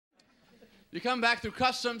You come back through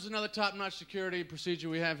customs, another top-notch security procedure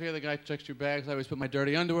we have here. The guy checks your bags. I always put my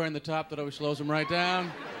dirty underwear in the top. That always slows him right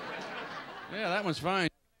down. Yeah, that one's fine.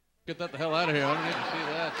 Get that the hell out of here. I don't need to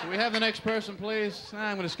see that. So we have the next person, please.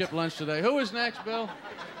 I'm going to skip lunch today. Who is next, Bill?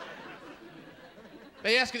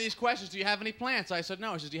 They ask you these questions. Do you have any plants? I said,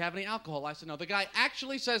 no. He says, do you have any alcohol? I said, no. The guy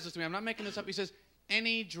actually says this to me. I'm not making this up. He says,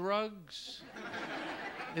 any drugs?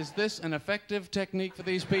 Is this an effective technique for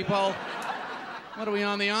these people? What are we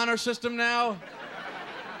on, the honor system now?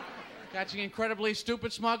 Catching incredibly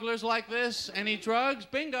stupid smugglers like this? Any drugs?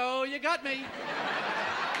 Bingo, you got me.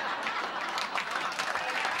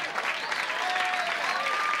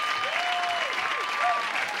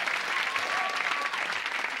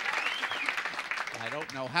 I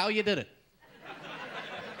don't know how you did it.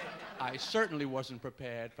 I certainly wasn't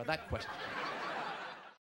prepared for that question.